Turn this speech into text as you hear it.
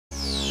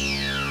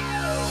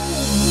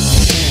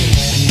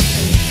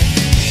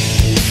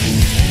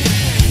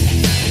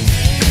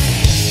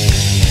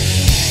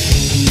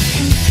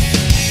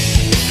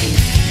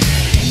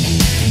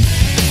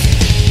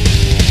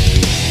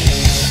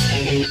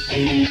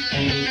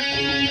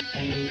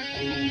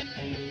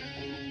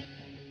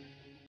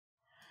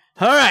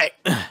Alright.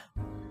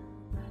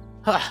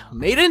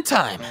 Made it in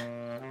time.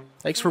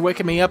 Thanks for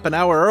waking me up an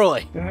hour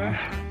early.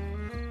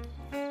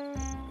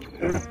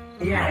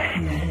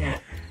 Yeah.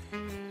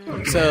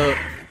 So,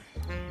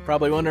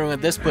 probably wondering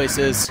what this place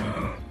is.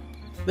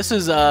 This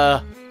is,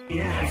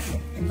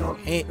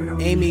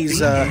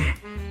 Amy's,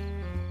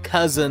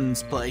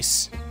 cousin's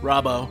place,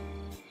 Robbo.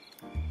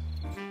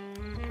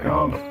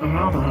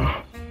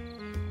 Robbo.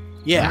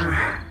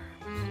 Yeah.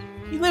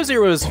 He lives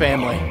here with his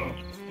family.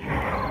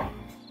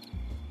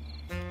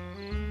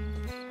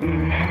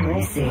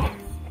 I see.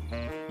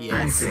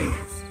 Yeah. I see.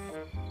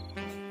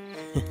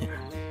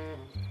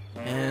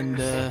 And,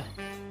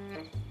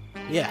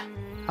 yeah.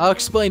 I'll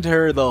explain to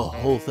her the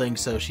whole thing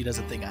so she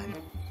doesn't think I'm,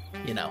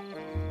 you know.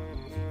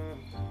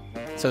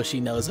 So she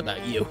knows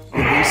about you,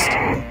 at least.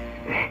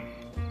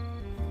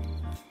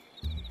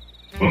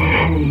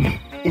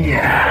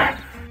 Yeah.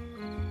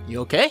 You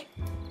okay?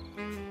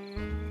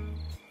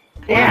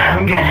 Yeah,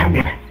 I'm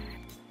good.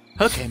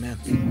 Okay, man.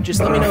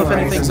 Just let me know if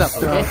anything's up,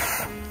 okay?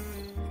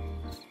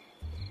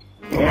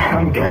 Yeah,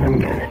 I'm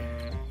good.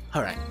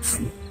 Alright.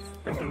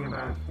 Thinking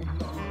about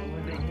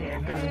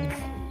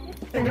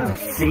it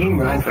doesn't seem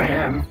right for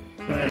him,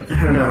 but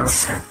who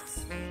knows?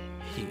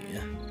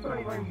 Yeah.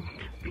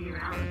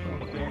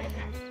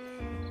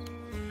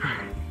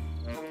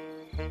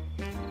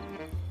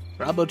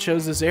 Robbo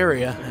chose this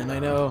area, and I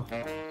know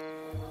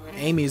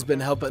Amy's been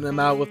helping him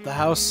out with the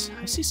house.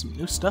 I see some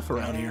new stuff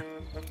around here.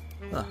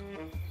 Huh.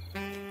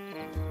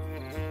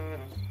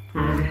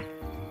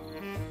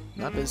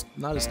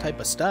 Not his type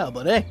of style,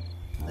 but hey,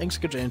 things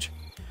could change.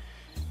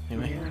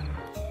 Anyway.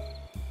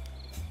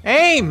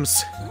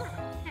 Ames!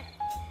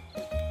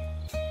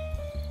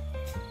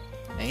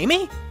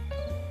 Amy?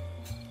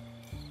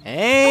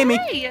 Amy!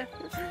 Hey!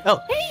 Oh.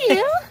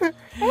 Hey!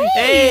 Hey!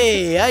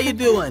 Hey, how you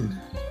doing?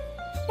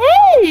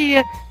 Hey!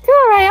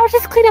 Doing alright, I was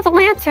just cleaning up the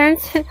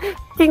lanterns.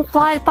 Think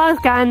fly bugs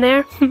got in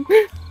there.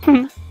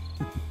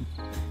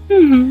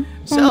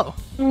 So,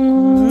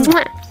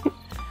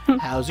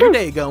 how's your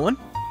day going?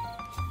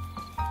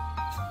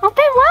 Well,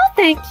 been well,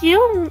 thank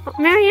you.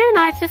 Marianne and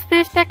I just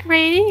finished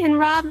decorating, and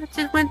Rob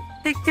just went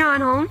to take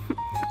John home.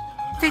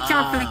 Take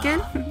John for the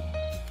weekend.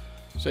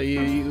 So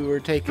you were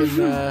taking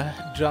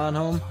John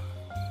home?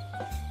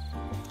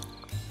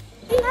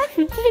 Yeah,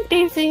 just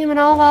babysitting him and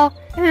all while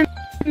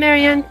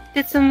Marianne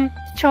did some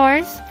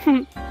chores.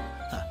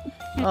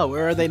 Oh,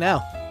 where are they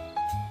now?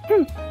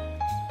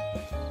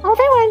 Oh,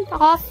 they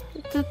went off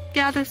to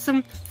gather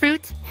some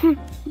fruit.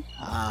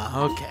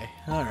 Okay.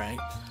 Alright.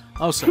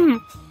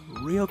 Also,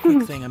 real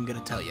quick thing I'm gonna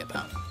tell you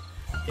about.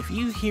 If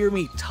you hear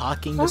me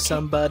talking to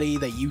somebody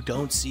that you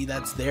don't see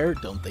that's there,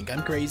 don't think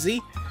I'm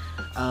crazy.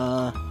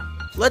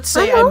 Let's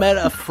say I met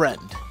a friend.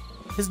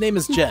 His name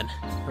is Jen.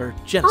 Or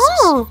Genesis.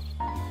 Oh!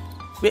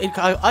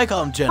 I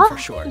call him Jen for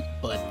short,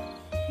 but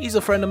he's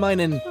a friend of mine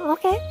and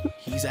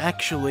he's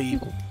actually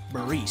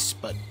Maurice,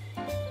 but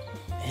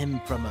him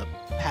from a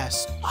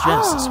past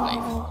Genesis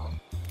wave.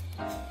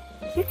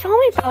 You told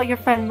me about your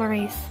friend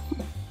Maurice.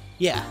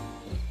 Yeah.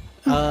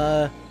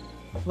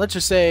 Let's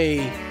just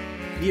say,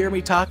 you hear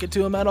me talking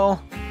to him at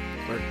all?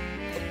 Or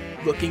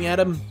looking at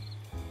him?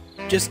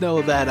 Just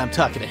know that I'm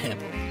talking to him.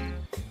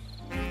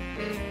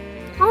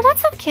 Oh,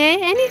 that's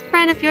okay. Any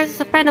friend of yours is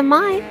a friend of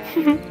mine.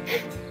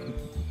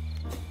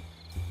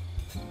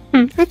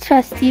 I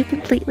trust you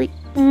completely.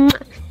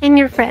 And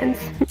your friends.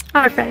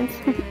 Our friends.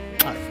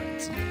 Our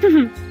friends.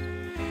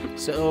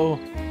 So,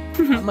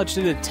 how much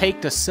did it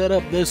take to set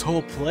up this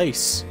whole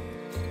place?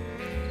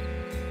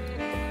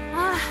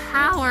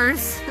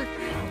 Hours.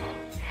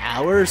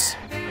 Hours?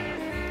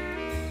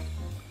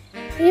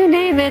 You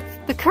name it.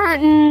 The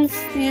curtains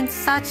and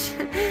such.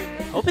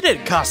 Hope it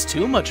didn't cost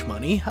too much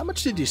money. How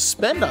much did you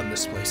spend on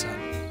this place, hon?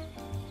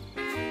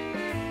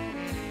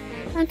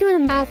 I'm doing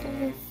the math.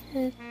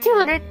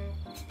 200.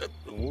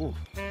 Ooh.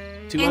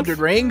 200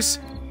 rings?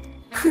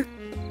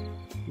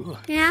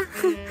 Yeah.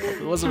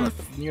 It wasn't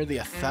near the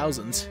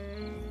 1,000s.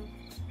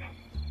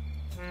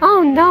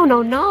 Oh,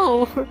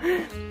 no.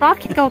 Rock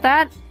can go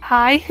that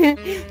high.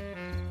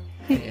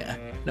 Yeah.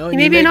 No, You you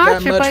may be make an that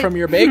archer, much but- from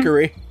your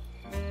bakery.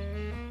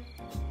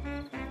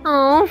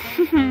 Oh,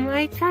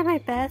 I try my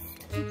best.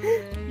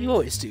 You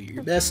always do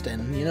your best,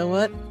 and you know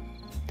what?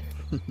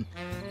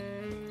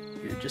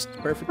 You're just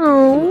perfect.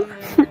 Oh.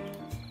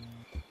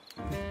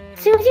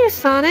 See with you,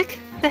 Sonic,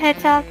 the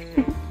Hedgehog.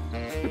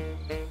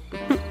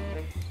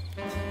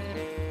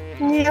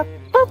 Yep.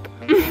 Boop.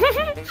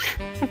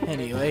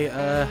 Anyway,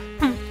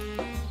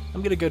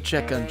 I'm gonna go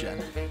check on Jen.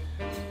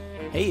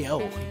 Hey, yo,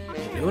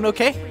 you doing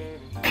okay?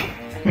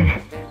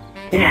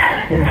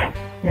 Yeah,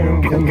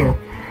 I'm good.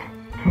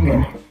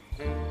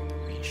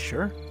 Are you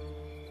sure?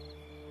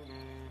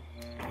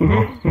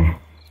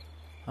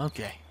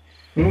 Okay.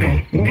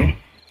 Okay.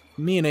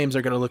 Me and Ames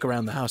are gonna look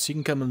around the house. You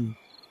can come and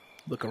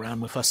look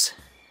around with us.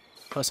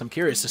 Plus, I'm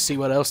curious to see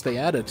what else they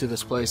added to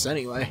this place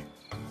anyway.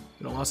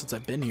 Been a while since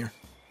I've been here.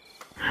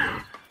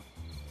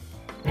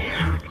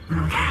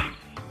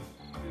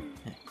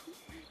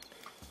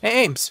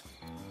 Hey, Ames,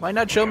 why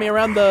not show me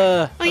around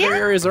the other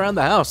areas around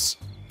the house?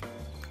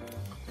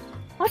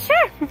 Oh,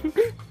 sure.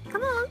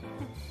 Come on.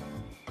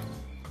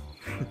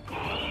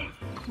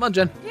 Come on,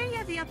 Jen. Here you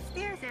have the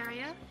upstairs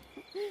area.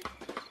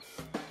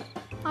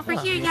 Over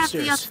here you have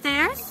the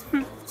upstairs.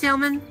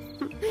 Gentlemen.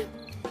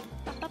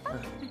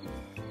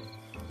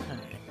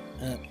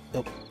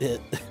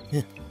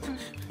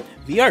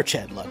 VR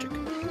chat logic.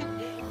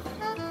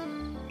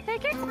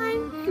 Take your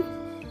time.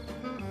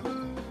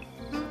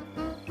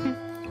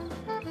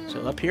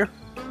 So up here?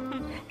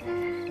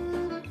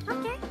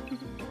 Okay.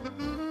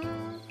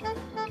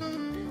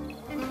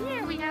 And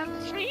here we have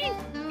the train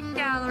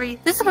gallery.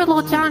 This is where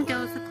little John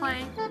goes to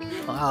play.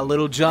 Ah,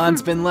 little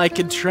John's been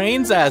liking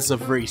trains as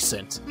of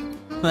recent.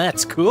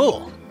 That's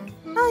cool.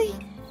 Oh,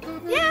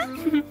 yeah.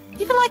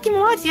 Even like him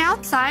watch the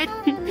outside.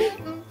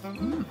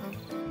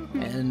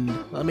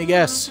 And let me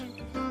guess.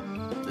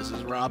 This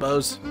is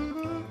Robbo's.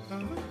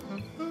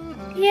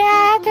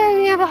 Yeah, after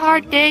you have a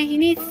hard day, he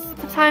needs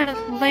some time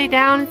to lay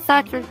down and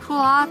such or cool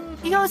off.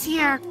 He goes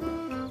here.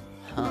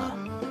 Huh.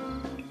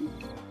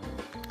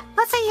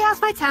 Let's say he has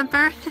my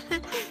temper.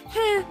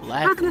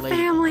 Black Not in the lady.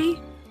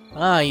 family.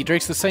 Ah, he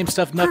drinks the same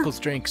stuff Knuckles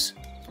drinks.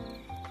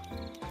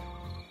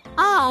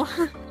 Oh.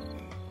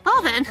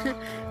 Well then.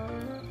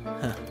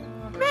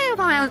 Maybe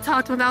I'll have to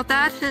talk to him about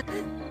that.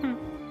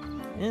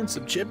 And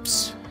some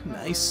chips.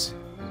 Nice.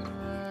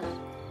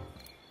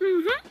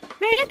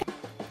 Maybe get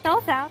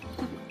those out.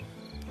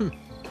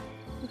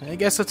 I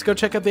guess let's go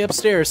check out the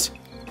upstairs.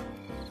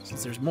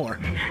 Since there's more.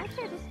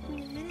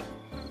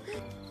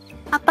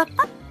 Up.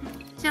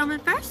 Gentlemen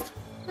first.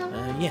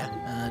 Yeah.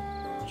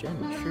 Jen,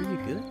 you sure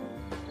you're good?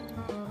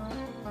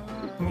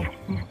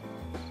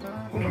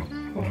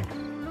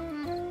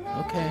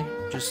 Okay,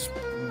 just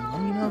let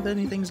me know if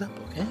anything's up,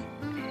 okay?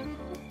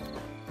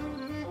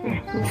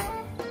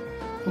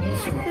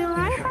 You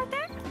alright right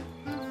there?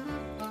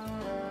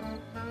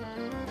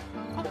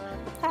 Oh,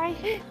 sorry.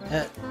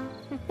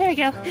 There you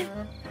go.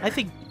 I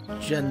think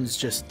Jen's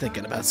just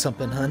thinking about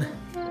something, hun.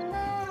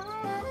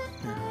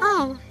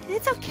 Oh,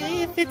 it's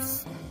okay if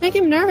it's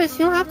making him nervous.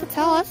 You don't have to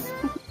tell us.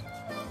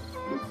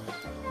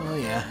 Oh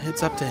yeah,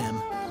 it's up to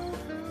him.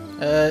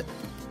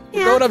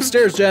 We're going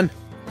upstairs, Jen.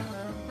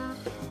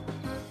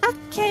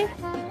 Okay.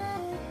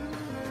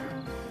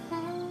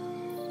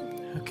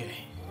 Okay.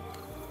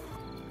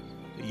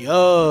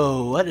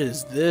 Yo, what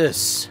is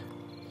this?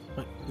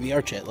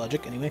 VR chat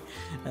logic, anyway.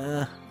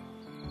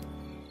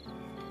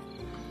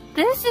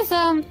 This is,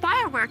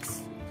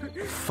 fireworks.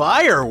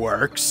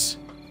 Fireworks?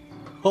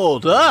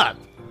 Hold up!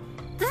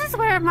 This is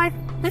where my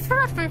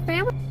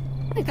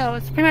family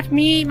goes. Pretty much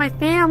me, my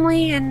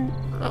family, and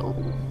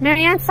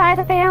Marianne's side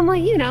of the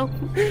family, you know.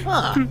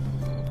 Huh.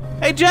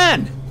 Hey,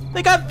 Jen!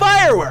 They got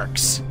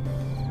fireworks!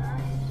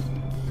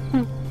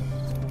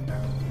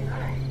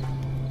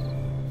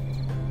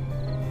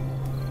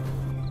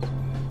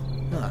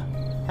 Huh.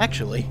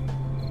 Actually,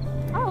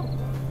 Oh.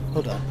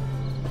 hold on.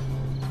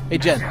 Hey,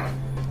 Jen.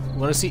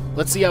 Wanna see?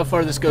 Let's see how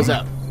far this goes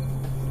out.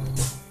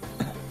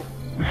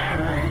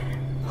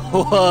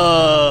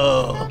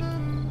 Whoa!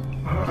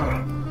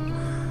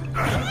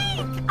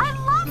 Pink! I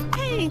love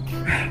pink!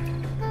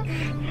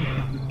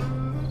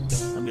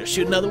 I'm gonna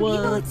shoot another You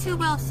know one. it too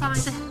well,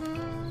 signed.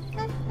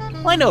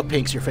 Well, I know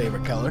pink's your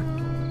favorite color.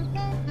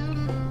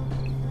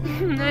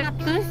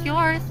 Blue's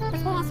yours,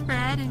 as well as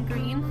red and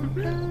green.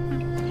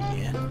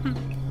 Yeah.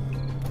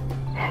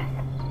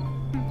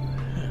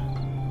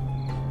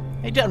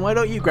 Hey, Jen, why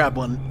don't you grab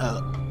one?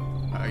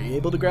 Are you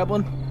able to grab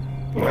one?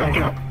 I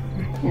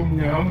don't.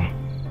 No.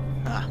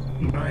 Ah,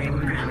 I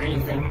don't have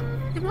anything.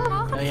 You're more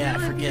welcome Oh, yeah, to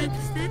I if you're forget.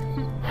 interested.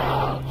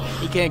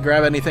 you can't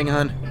grab anything,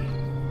 hun.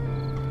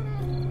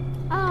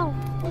 Oh.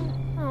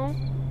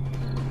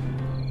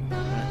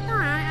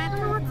 Alright, I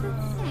don't know what to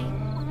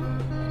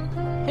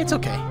say. It's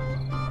okay.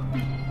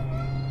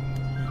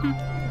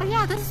 But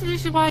yeah, this is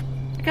usually where I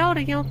go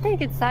to,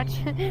 think and such.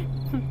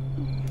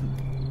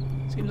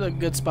 Seems like a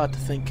good spot to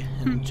think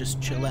and just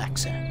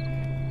chillax at.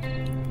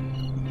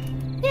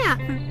 Yeah.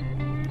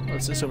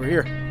 What's this over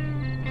here?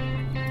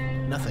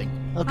 Nothing.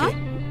 Okay.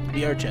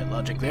 VR chat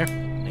logic there.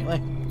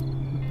 Anyway.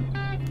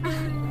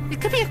 It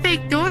could be a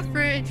fake door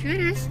for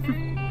intruders.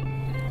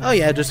 Oh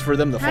yeah, just for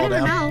them to fall I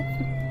never down. know.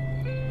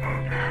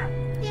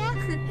 Yeah.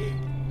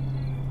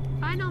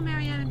 I know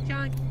Marianne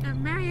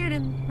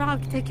and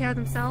Rob can take care of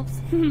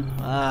themselves.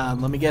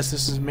 Let me guess,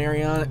 this is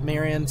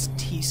Marianne's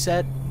tea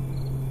set.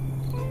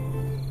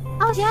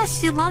 Oh yeah,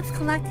 she loves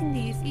collecting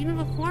these, even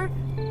before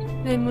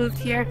they moved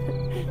here.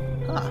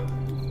 Huh.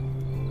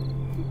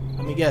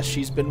 Let me guess,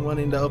 she's been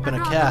wanting to open a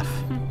calf.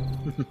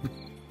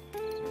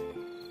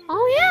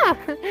 Oh yeah!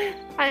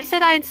 I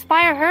said I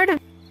inspire her to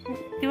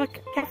do a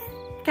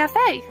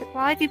cafe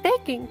while I do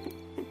baking.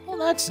 Well,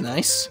 that's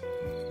nice.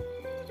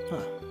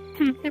 Huh.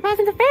 It runs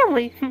in the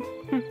family.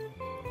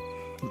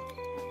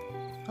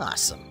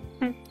 Awesome.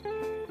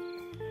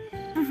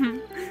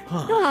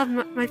 I love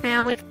my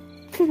family.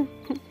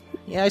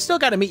 Yeah, I still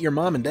gotta meet your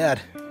mom and dad.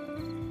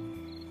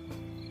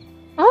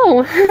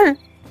 Oh!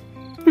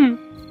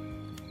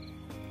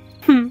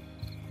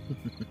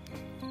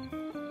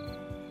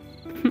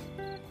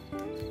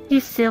 You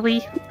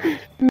silly.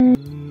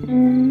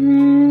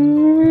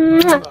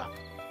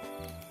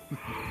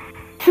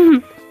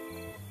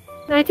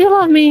 I do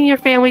love meeting your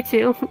family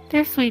too.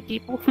 They're sweet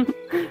people.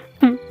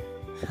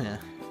 Yeah.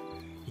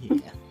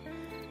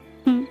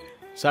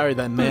 Sorry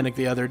that Manic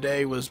the other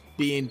day was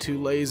being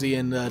too lazy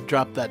and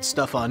dropped that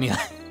stuff on you.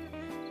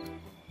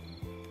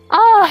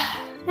 Oh,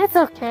 it's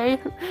okay.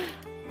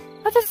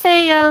 I'll just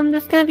say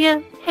there's gonna be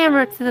a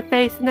hammer to the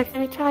face the next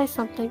time you try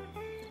something.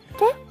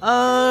 Okay?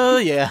 Oh,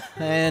 yeah.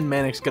 And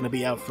Manic's gonna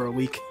be out for a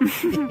week.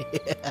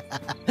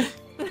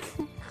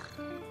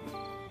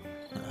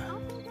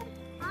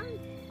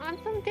 I'm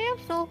some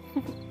damsel.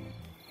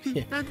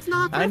 Yeah. That's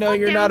not I know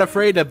you're not damsel.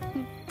 afraid to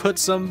put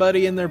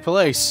somebody in their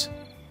place.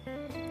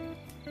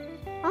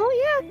 Oh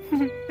yeah,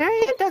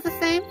 Marianne does the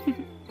same.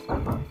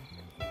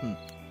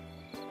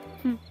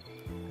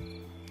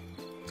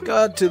 Let's go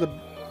out to the...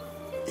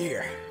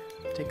 Here.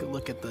 Take a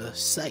look at the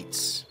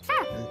sights.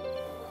 Sure.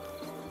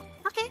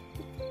 Okay.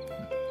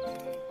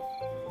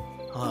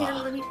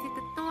 Oh, Let me see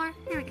the door.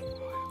 Here we go.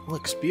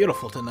 looks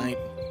beautiful tonight.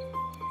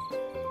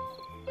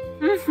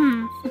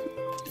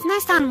 It's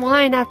nice to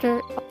unwind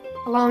after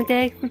a long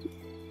day.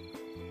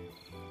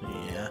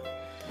 Yeah.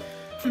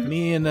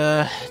 Me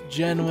and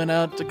Jen went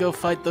out to go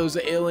fight those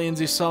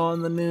aliens you saw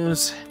on the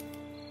news.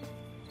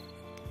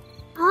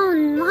 Oh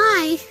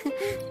my!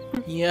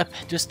 Yep,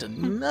 just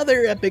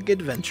another epic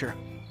adventure.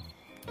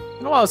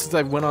 Been a while since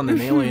I've went on an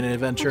alien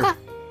adventure.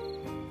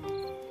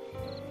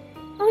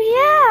 Oh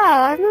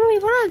yeah, I remember we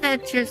went on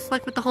adventures,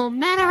 like with the whole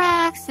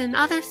Manarax and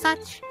other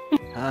such.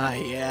 Ah,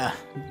 yeah.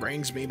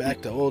 Brings me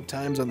back to old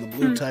times on the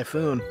Blue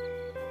Typhoon.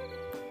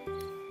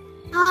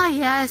 Oh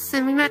yes,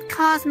 and we met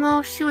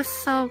Cosmo. She was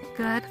so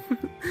good.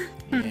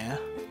 Yeah.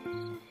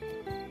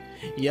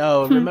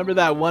 Yo, remember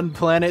that one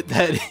planet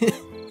that...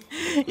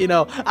 You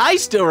know, I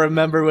still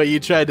remember what you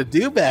tried to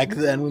do back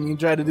then when you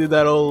tried to do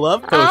that old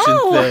love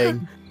potion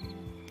thing.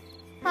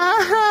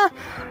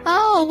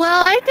 Oh,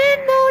 well, I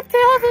didn't know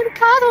Tails and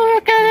Cosmo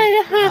were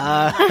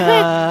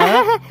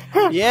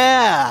gonna...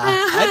 Yeah,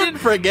 I didn't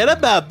forget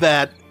about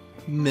that,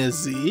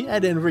 Missy. I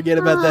didn't forget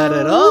about that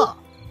at all.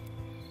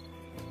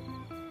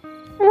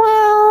 Well,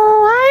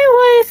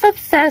 I was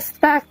obsessed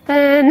back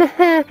then.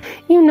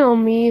 You know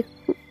me.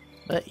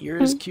 But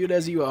you're as cute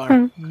as you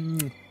are.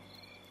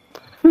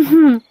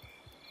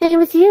 It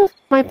was you,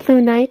 my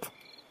blue knight.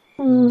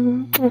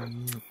 Hold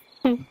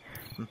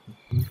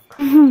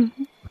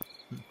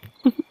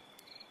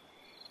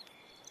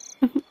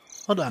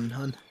on,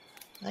 hon.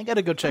 I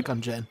gotta go check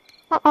on Jen.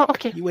 Oh,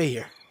 okay. You wait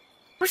here.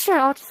 Well, sure,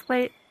 I'll just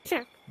wait.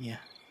 Sure. Yeah.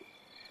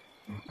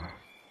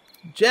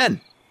 Jen!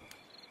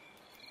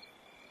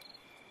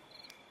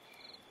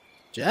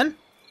 Jen?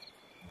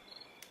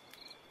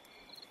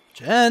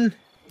 Jen?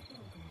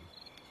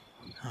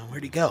 Oh,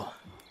 where'd he go?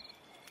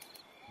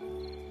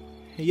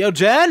 Hey, yo,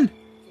 Jen?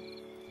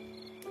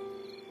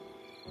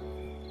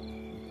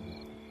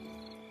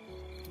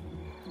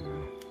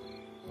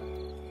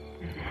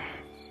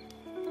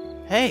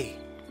 Hey.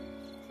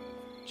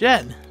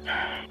 Jen.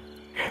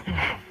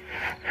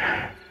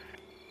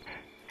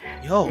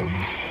 Yo.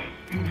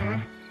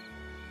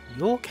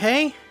 You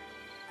okay?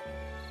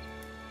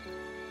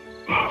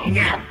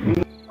 Yeah, I'm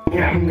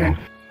good.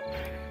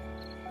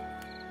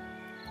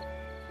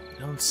 You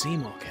don't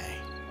seem okay.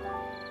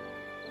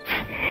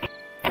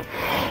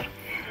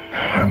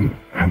 I'm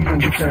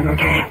 100%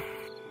 okay.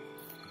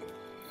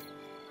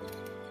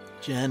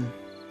 Jen,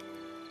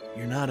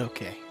 you're not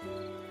okay.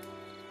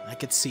 I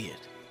could see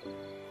it.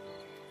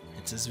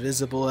 It's as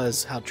visible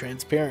as how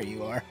transparent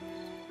you are.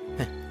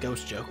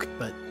 Ghost joke,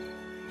 but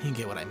you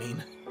get what I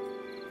mean.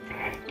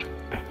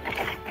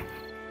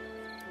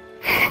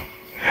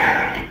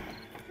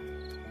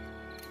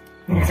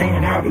 This ain't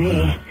about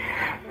me.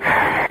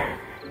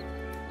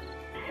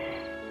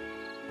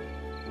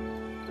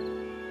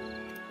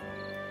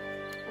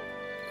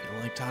 Feel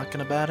like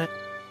talking about it?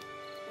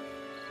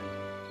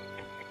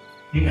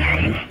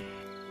 No.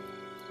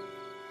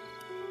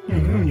 You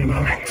ruined your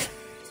moment.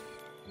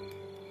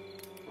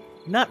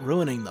 You're not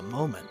ruining the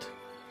moment.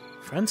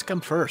 Friends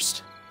come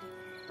first.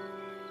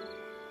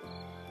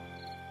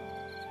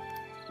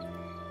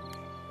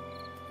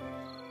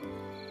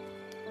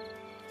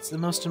 It's the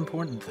most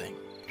important thing.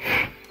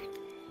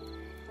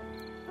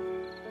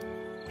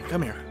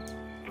 Come here.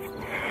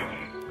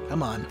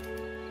 Come on.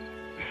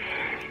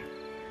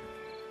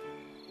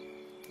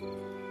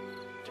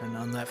 Turn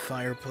on that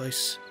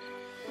fireplace.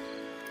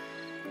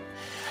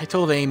 I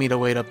told Amy to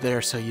wait up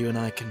there so you and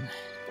I can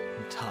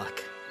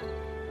talk.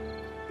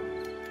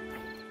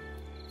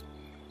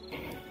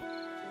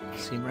 You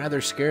seem rather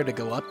scared to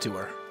go up to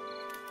her.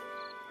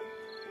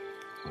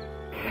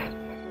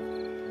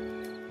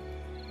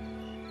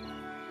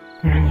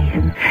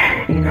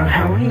 You know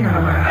how we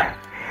are.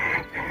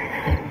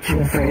 Too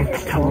afraid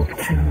to talk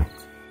to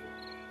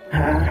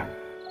her.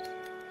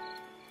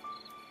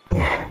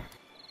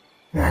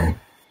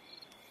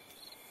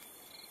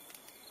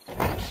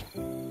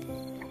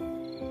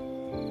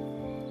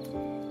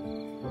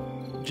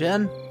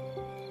 Jen?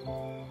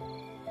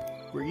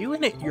 Were you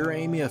in it, your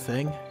Amy a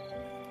thing?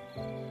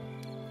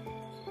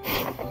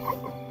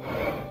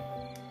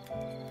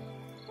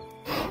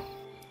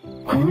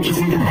 Why would you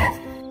say that?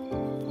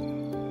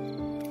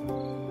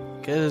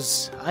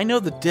 Because I know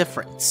the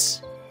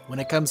difference when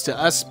it comes to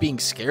us being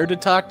scared to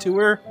talk to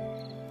her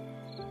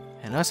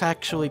and us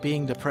actually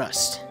being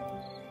depressed.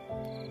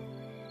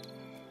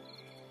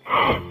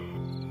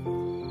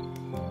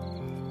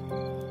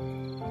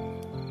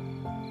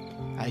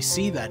 I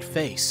see that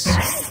face.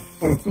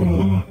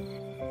 I'm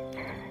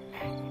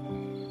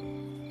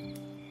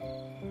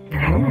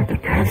not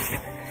depressed.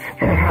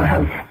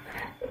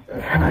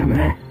 I'm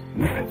the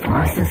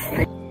closest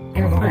thing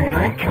in life.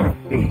 I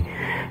can't be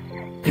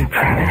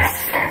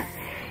depressed.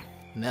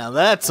 Now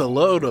that's a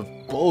load of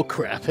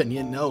bullcrap and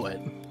you know it.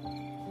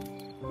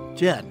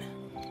 Jen,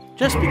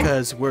 just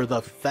because we're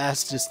the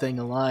fastest thing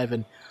alive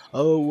and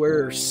oh,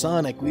 we're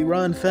Sonic, we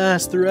run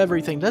fast through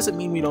everything, doesn't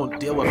mean we don't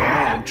deal with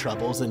our own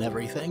troubles and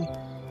everything.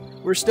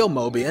 We're still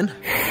Mobian.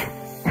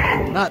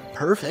 Not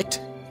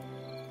perfect.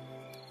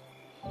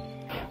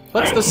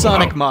 What's the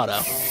Sonic motto?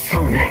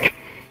 Sonic.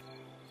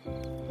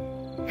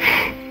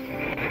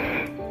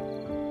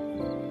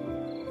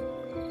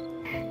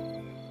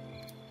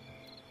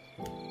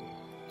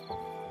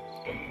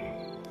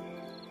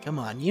 Come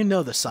on, you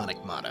know the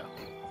Sonic motto.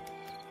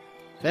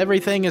 If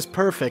everything is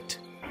perfect,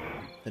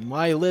 then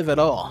why live at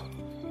all?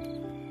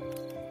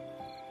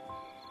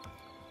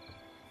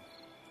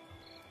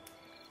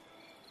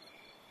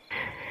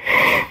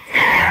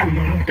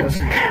 No, it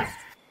doesn't.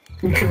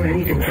 You do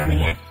anything for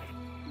me.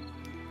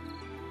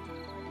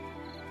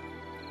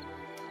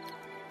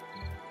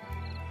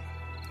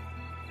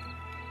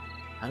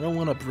 I don't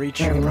want to breach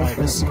your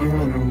privacy.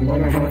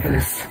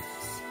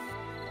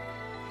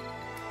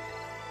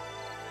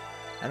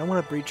 I don't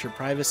want to breach your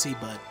privacy,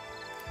 but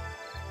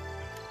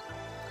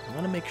I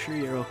want to make sure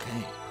you're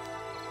okay.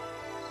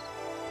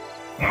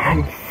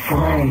 I'm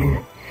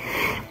fine.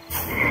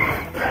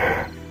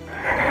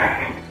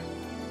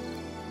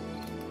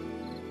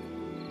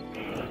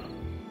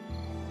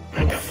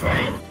 I'm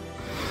fine.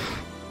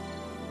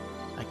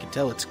 I can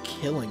tell it's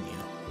killing you.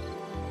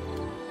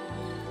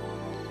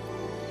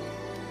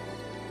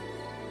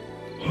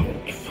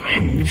 I'm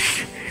fine.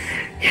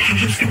 If you're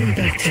just going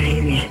back to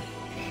Amy.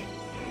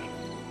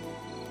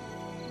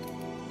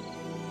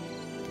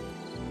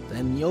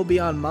 Then you'll be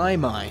on my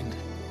mind.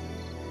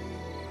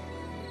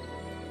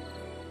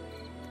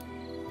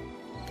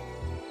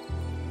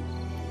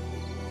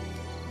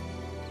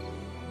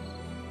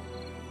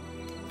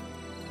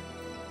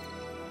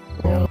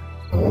 No.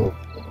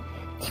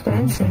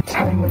 Spend some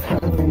time with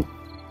Helen.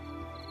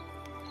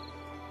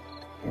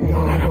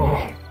 Not at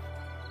all.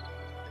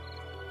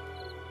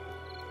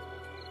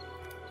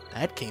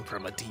 That came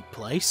from a deep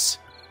place.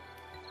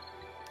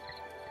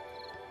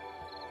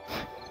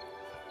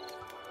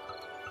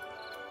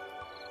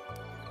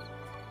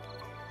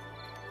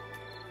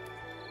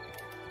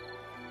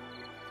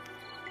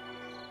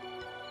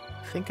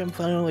 I think I'm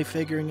finally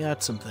figuring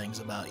out some things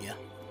about you.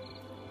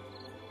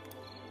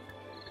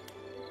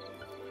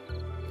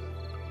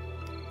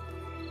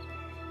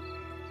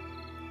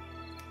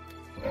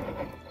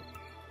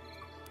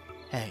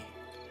 Hey.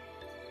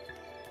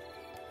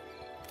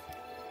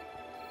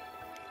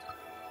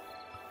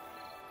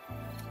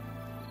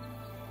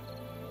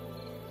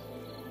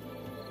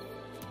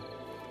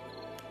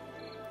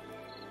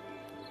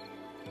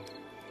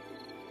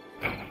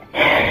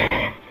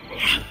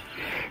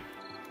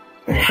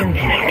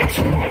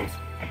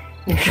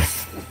 It's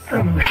just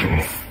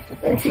emotions.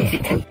 It's easy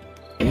to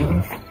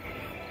use.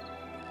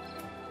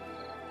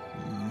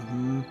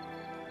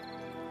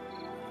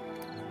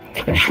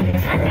 Especially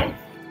with her.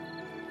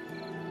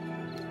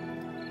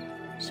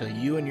 So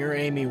you and your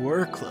Amy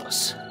were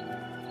close.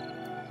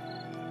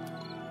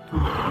 We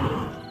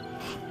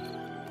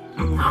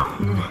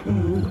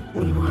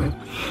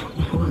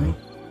weren't.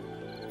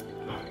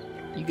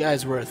 You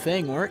guys were a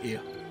thing, weren't you?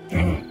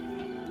 No.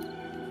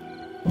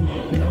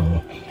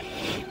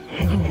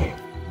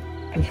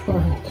 We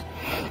weren't.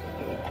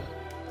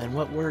 Then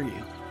what were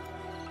you?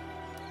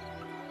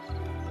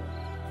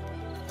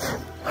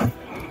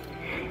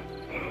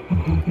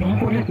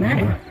 Why would it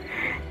matter?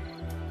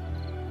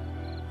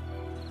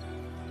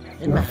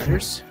 It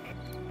matters.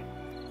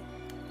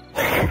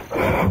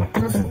 It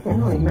doesn't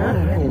really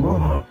matter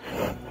anymore.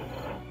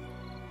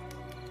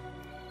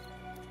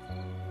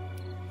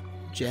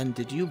 Jen,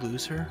 did you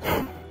lose her?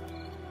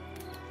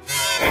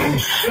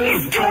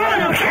 She's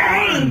gone,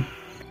 okay?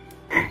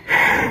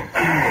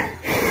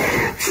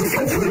 She's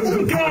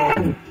completely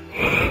gone.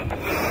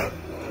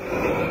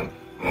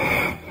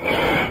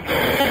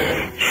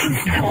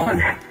 She's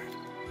gone.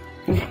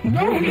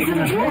 Nobody's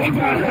gonna talk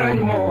about her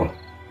anymore.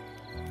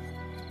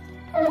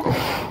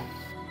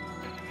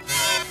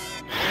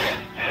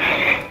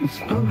 There's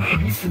no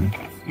reason.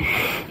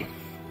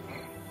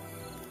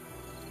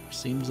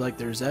 Seems like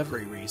there's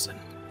every reason.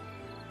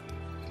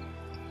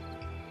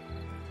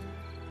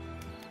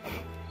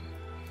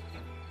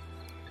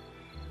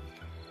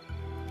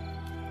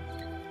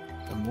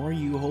 The more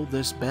you hold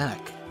this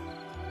back,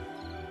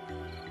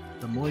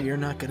 the more you're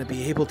not going to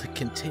be able to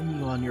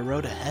continue on your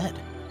road ahead.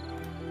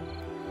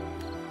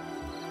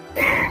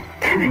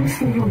 There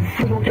is no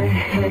road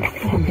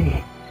ahead for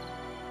me.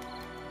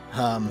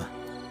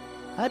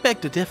 I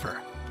beg to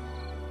differ.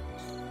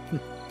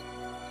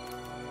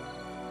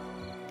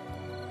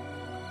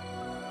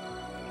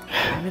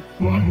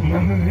 One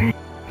memory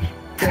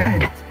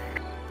dead.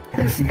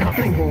 There's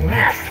nothing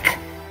left.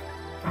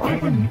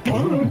 What a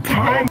borrowed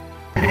time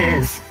it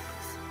is.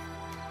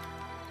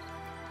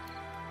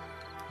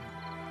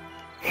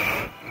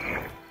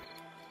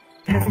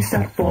 Every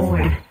step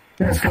forward,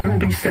 there's gonna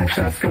be steps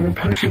that's gonna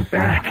push you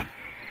back.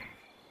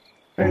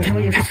 Until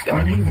you're just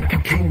unable to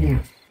continue.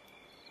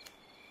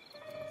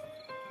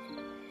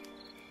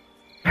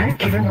 I've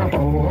given up a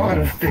lot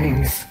of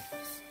things.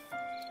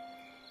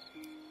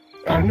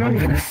 I'm not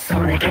even a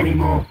Sonic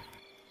anymore.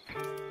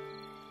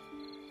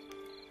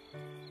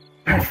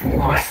 I've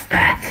lost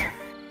that.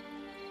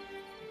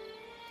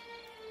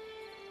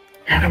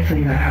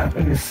 Everything that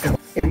happened is still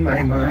in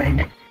my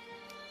mind.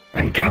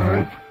 I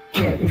can't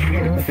get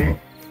rid of it.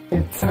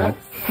 It's not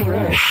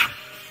fresh.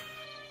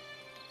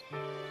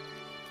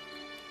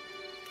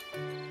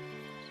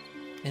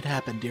 It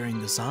happened during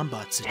the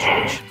Zombot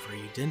situation for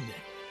you, didn't it?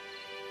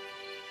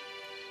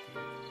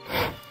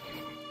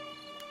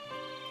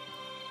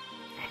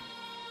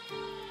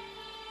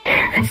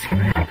 I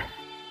swear.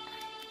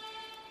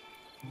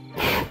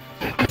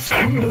 It's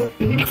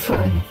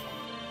inside.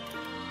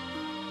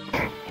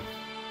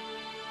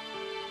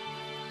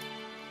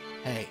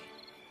 Hey.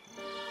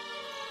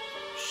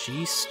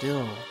 She's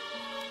still...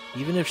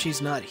 Even if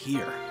she's not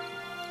here...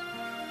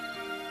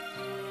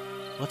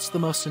 What's the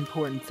most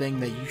important thing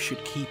that you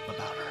should keep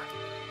about her?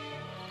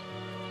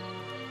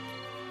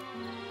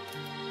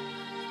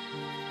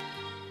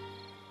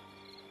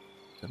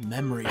 The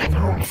memory of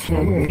her. It's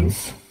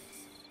memories.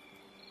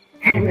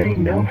 I already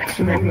know it's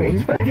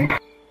memories, but I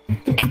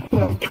have to keep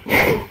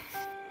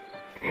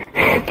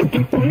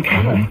them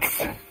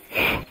comics.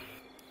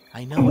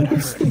 I know it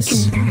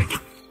hurts.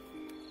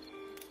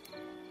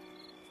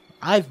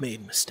 I've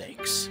made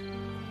mistakes.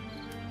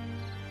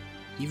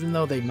 Even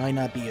though they might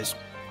not be as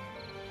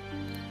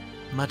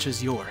much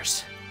as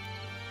yours.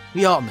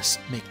 We all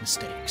make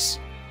mistakes.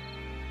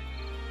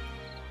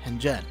 And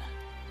Jen,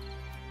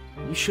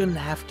 you shouldn't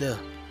have to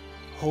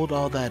hold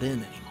all that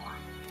in anymore,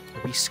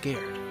 or be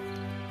scared.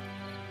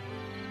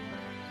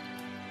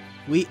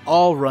 We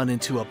all run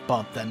into a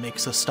bump that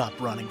makes us stop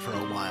running for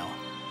a while.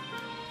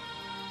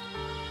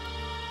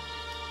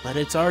 But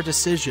it's our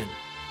decision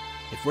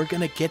if we're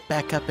gonna get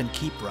back up and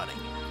keep running.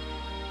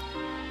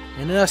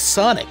 And in us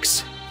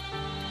Sonics,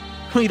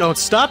 we don't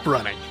stop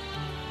running.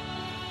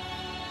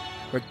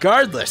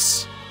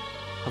 Regardless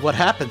of what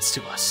happens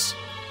to us.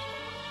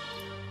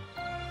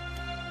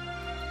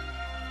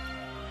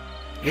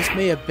 This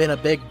may have been a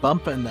big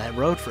bump in that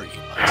road for you,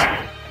 but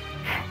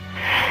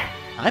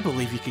I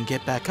believe you can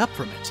get back up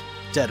from it,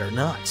 dead or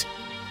not.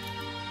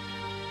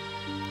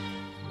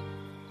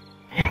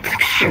 It's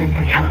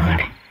extremely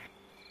hard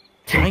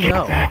to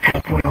get back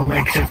up when the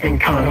legs have been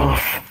cut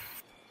off.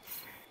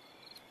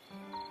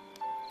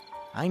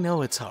 I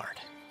know it's hard,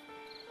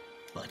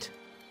 but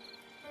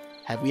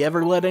have we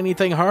ever let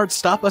anything hard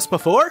stop us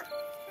before?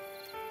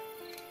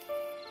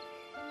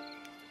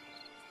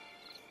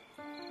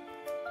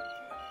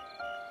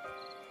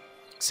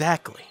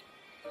 Exactly.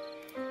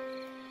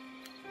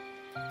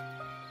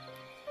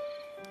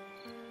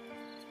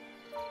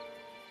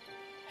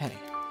 Hey.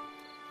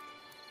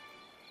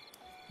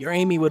 Your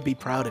Amy would be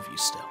proud of you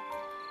still.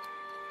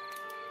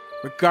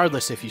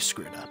 Regardless if you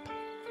screwed up.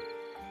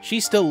 She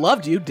still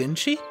loved you, didn't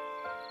she?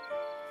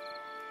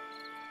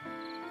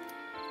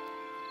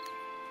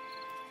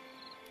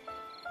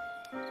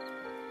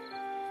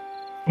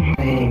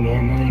 Amy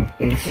and I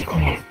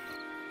basically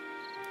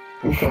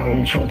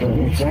found each other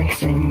the exact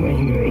same way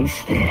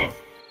Maurice did.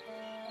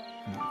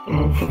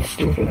 All for a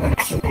stupid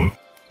accident.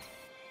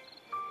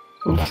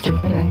 A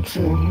stupid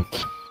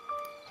accident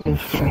with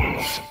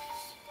friends.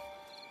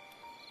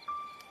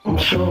 I'm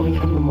sure we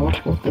had the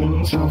multiple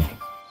things of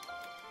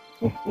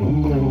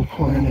Little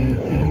Planet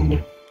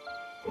and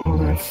all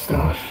that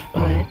stuff,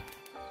 but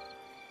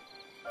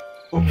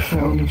we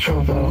found each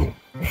other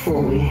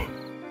fully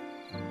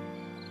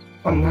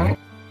on that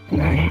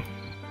night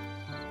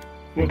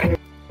because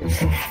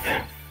of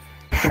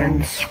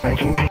friends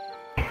writing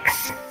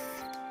pics.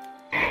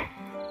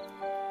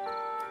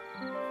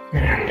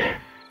 And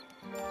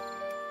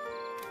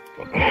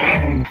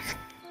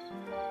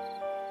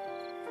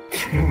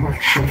too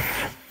much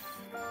of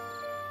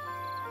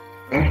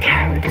I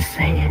can't to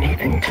say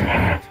anything to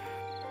her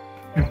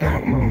at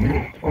that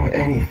moment or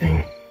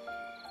anything.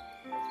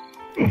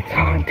 It's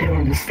hard to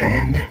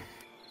understand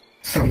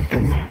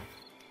something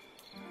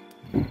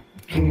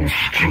being a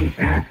street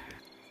rat.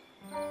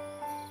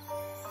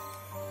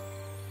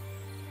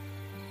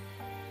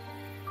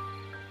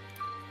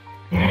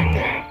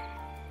 And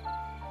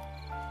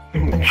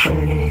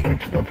eventually we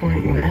got to the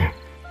point where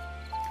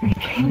we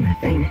became a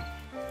thing.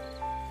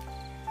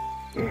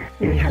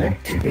 We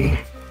had to be.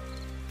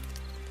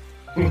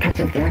 Because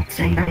of that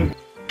same night,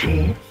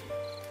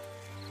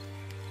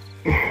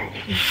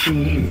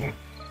 she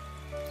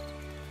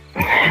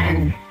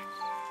had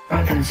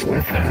others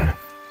with her,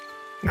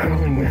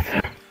 growing with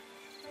her.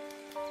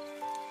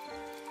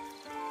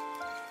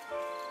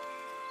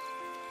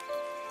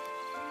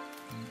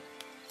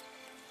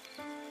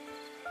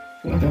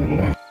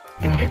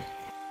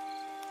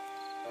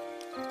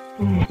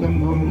 The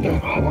moment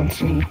that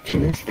haunts me to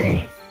this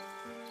day.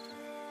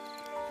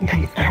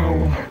 The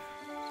owl.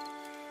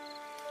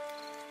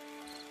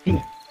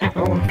 The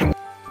owl from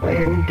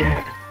Land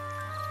Death.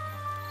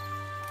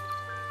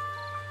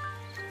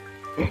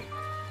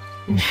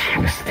 She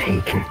was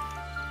taken.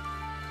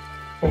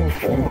 All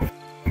four of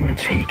them were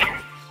taken.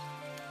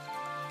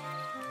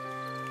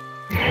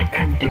 I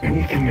couldn't do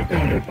anything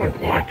about it but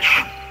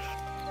watch.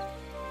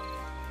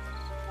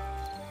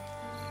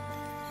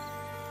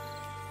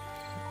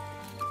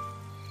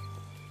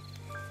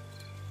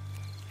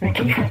 I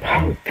gave up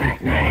hope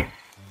that night.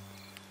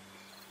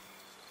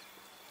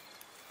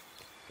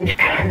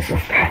 Because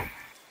of that.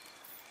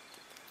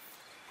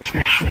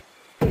 Especially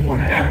what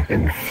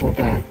happened for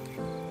that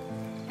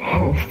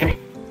whole thing.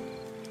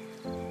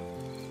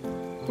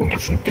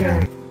 Because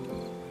again,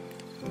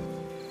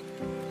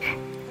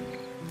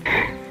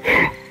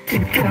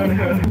 deep down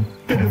her,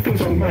 death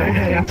was on my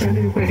hands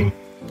anyway.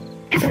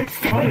 Because I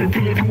started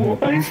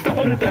I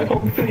started that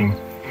whole thing.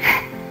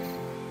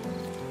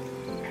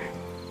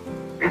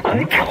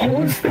 I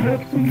caused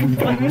that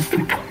virus to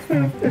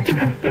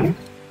happen.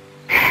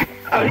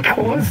 I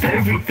caused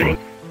everything.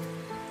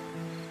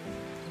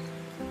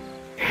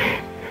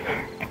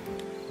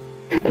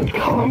 And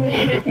karma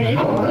hit me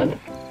hard.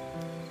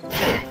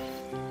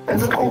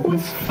 As it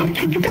always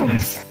fucking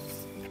does.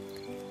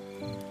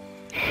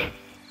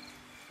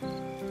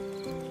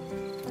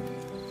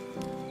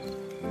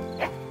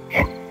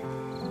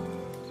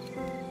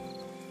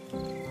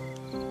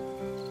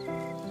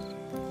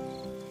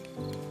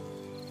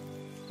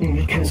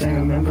 Because I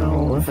remember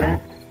all of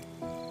that.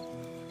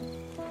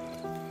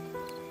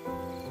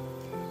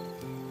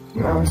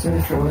 As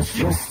if it was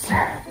just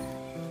a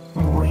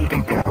week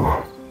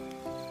ago.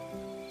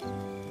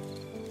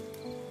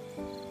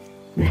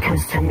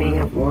 Because to me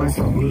it was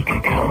a week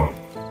ago.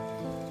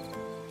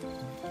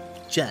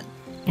 Jen,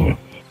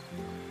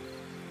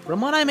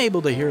 from what I'm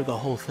able to hear the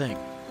whole thing,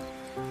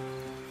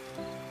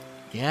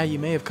 yeah, you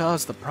may have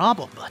caused the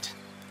problem, but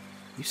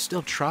you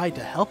still tried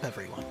to help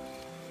everyone.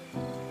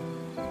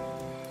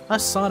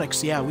 Us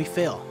Sonics, yeah, we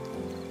fail.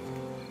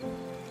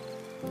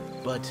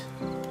 But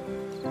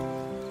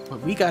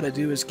what we gotta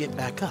do is get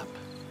back up.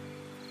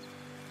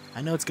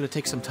 I know it's gonna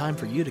take some time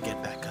for you to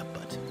get back up,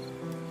 but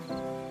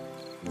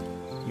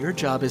your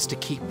job is to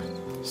keep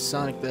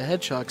Sonic the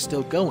Hedgehog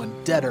still going,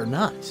 dead or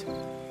not.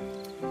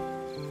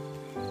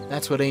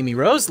 That's what Amy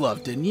Rose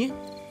loved, didn't you?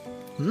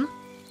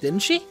 Didn't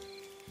she?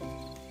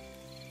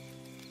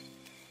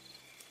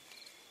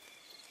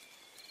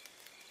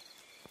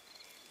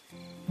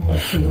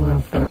 She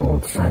loved the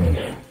old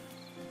side.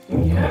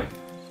 Yeah.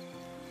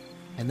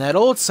 And that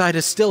old side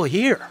is still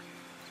here.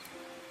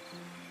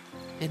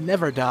 It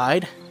never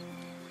died.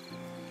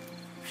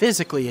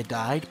 Physically it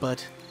died,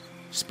 but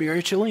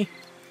spiritually,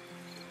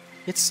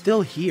 it's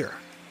still here.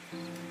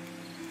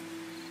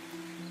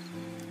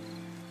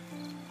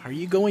 Are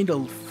you going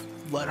to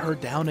let her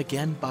down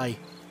again by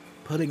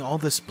putting all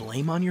this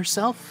blame on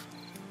yourself?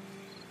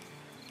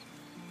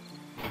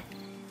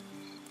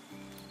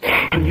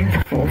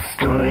 The full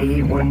story,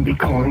 you wouldn't be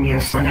calling me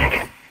a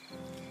Sonic.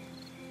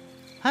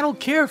 I don't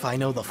care if I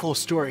know the full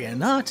story or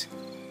not.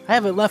 I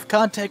haven't left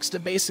context to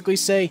basically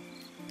say,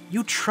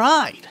 you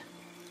tried.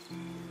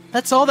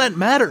 That's all that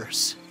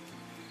matters.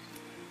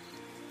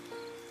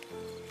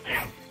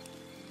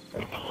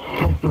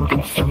 I've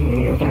broken so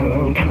many of our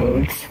own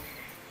codes.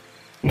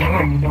 Now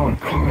I'm not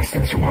crossed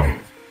as one.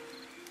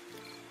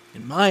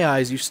 In my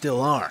eyes, you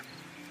still are.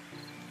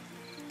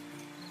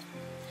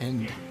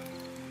 And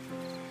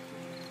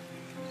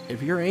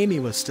if your Amy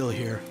was still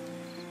here,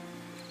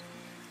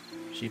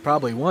 she'd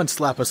probably, one,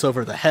 slap us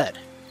over the head.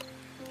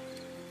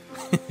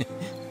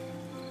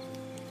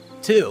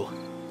 2,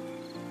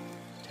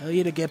 tell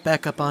you to get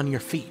back up on your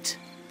feet.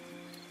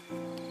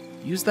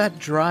 Use that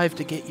drive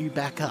to get you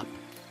back up.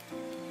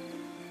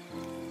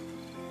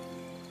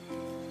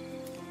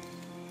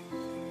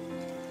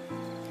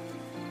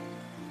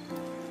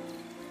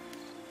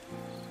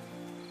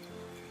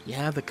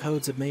 Yeah, the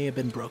codes may have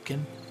been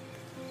broken,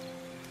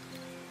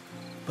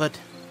 but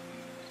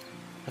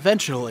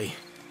eventually,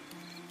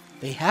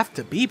 they have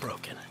to be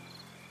broken.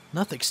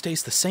 Nothing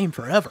stays the same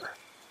forever.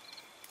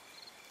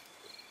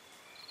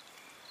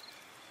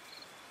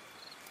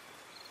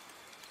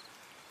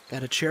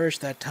 Gotta cherish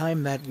that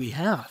time that we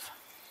have.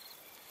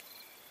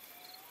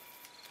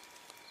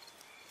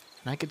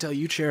 And I can tell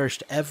you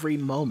cherished every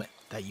moment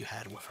that you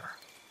had with her.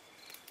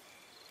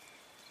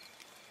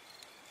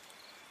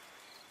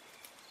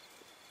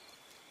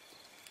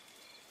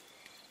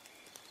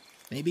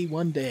 Maybe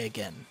one day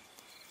again.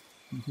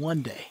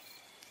 One day.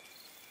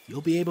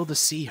 You'll be able to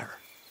see her.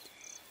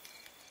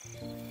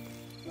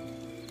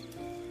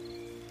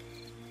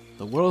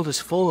 The world is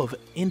full of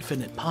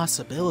infinite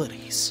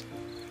possibilities.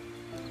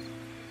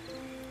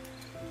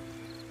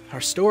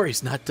 Our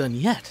story's not done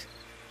yet,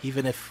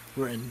 even if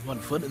we're in one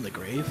foot in the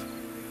grave.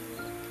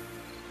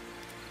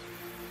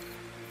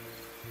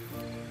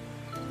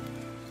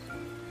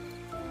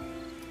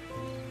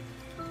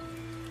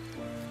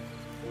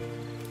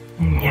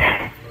 Yeah.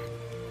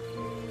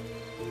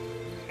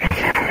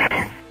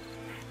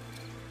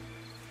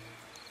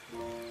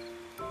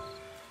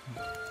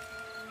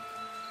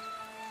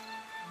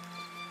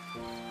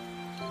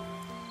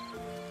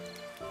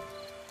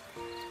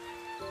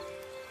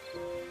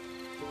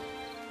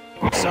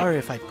 Sorry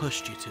if I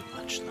pushed you too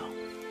much, though.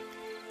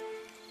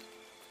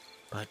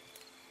 But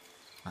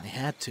I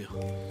had to.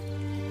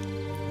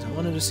 'Cause I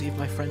wanted to see if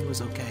my friend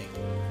was okay.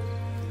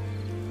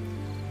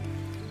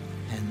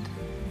 And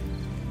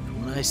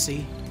from what I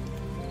see,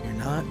 you're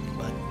not,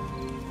 but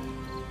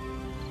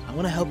I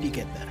want to help you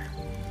get better.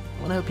 I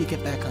want to help you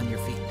get back on your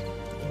feet.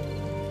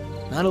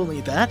 Not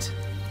only that,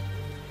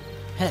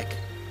 heck,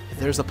 if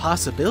there's a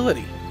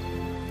possibility,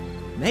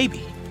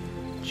 maybe,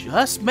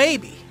 just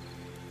maybe,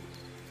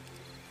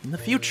 in the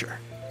future,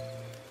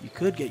 you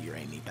could get your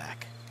Amy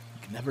back.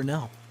 You can never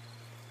know.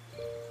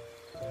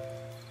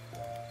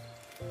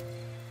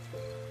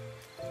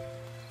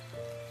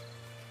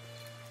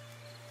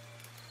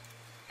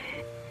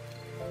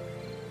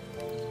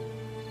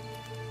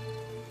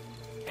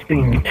 It's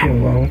been too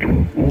long to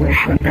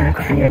wish me back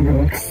with the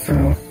Emotes,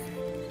 so...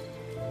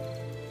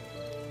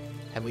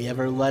 Have we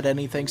ever let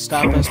anything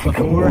stop us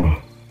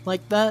before?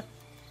 Like that?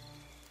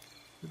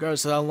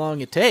 Regardless of how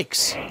long it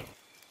takes.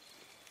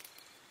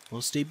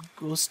 We'll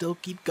still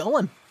keep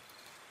going.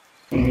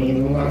 He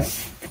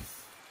must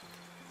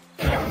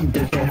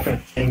do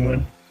everything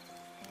would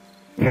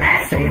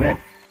save it.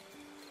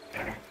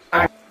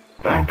 I'd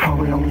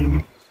probably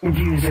only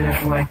use it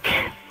if, like,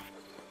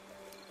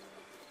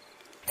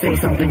 say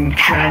something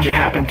tragic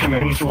happened to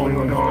me while we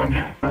were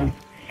gone.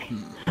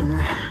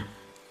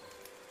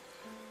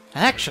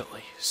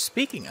 Actually,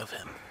 speaking of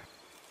him,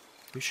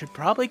 we should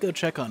probably go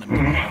check on him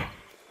tomorrow.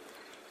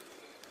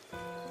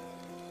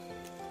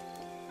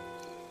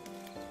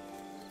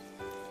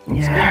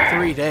 It's been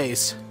 3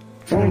 days.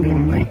 It's only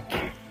been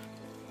like,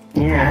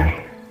 yeah,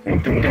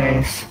 in 3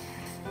 days.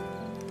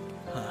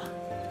 Huh.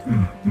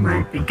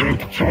 Might be good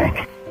to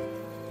check.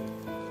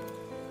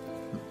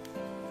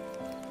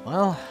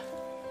 Well,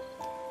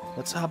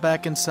 let's hop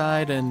back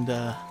inside and,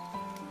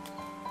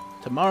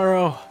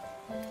 tomorrow,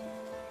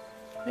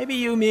 maybe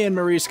you, me, and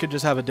Maurice could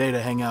just have a day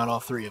to hang out, all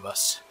 3 of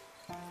us.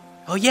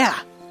 Oh yeah!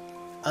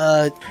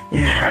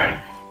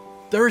 Yeah.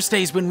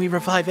 Thursdays when we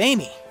revive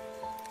Amy.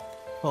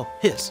 Well,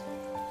 his.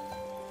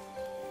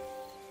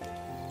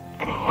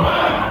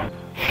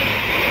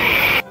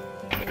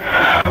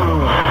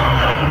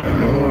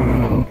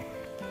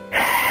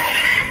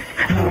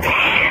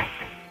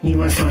 He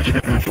was talking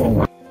about that for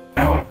a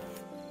while.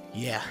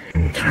 Yeah.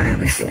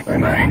 Entirely slipped my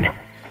mind.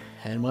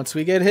 And once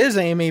we get his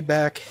Amy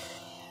back,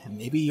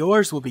 maybe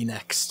yours will be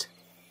next.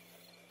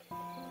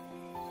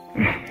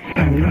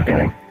 I'm not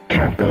gonna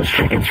count those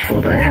chickens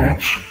before they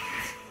hatch.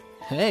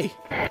 Hey.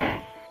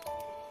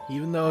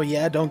 Even though,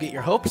 yeah, don't get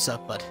your hopes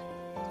up, but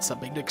it's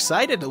something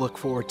excited to look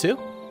forward to.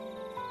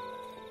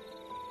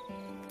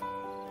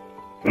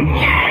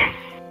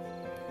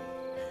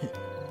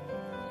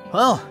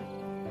 Well,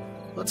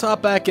 let's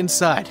hop back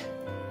inside.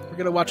 We're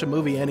gonna watch a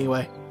movie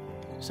anyway,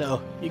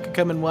 so you can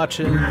come and watch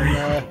it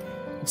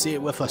and see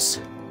it with us.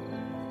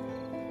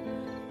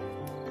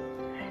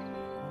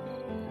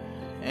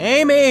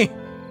 Amy!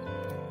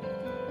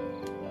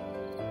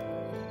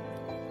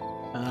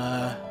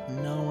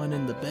 No one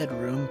in the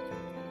bedroom.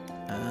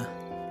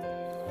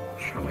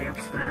 Surely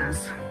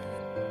upstairs.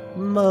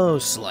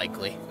 Most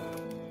likely.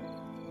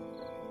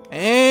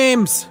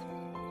 Ames!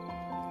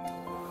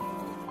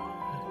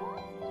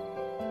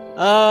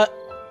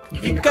 You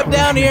can come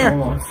down here!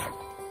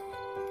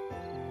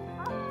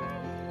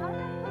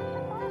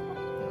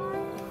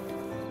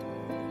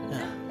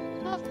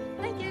 Oh,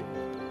 thank you.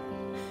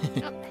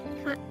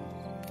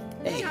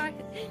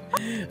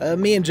 Hey.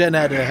 Me and Jen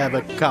had to have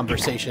a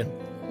conversation.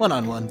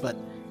 One-on-one, but...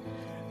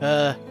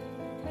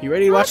 you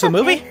ready to watch the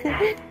movie?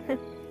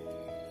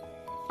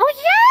 Oh,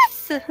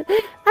 yes!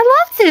 I'd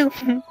love to.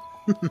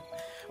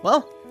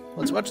 Well,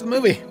 let's watch the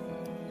movie.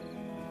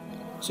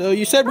 So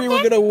you said we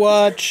were gonna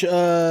watch,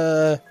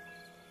 what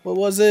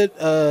was it?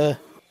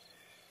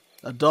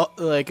 Adult,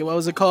 like, what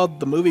was it called?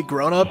 The movie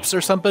Grown Ups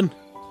or something?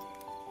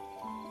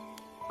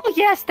 Oh,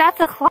 yes, that's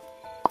a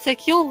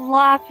classic. You'll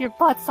laugh your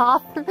butts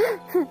off.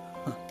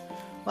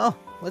 Well,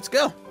 let's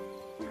go.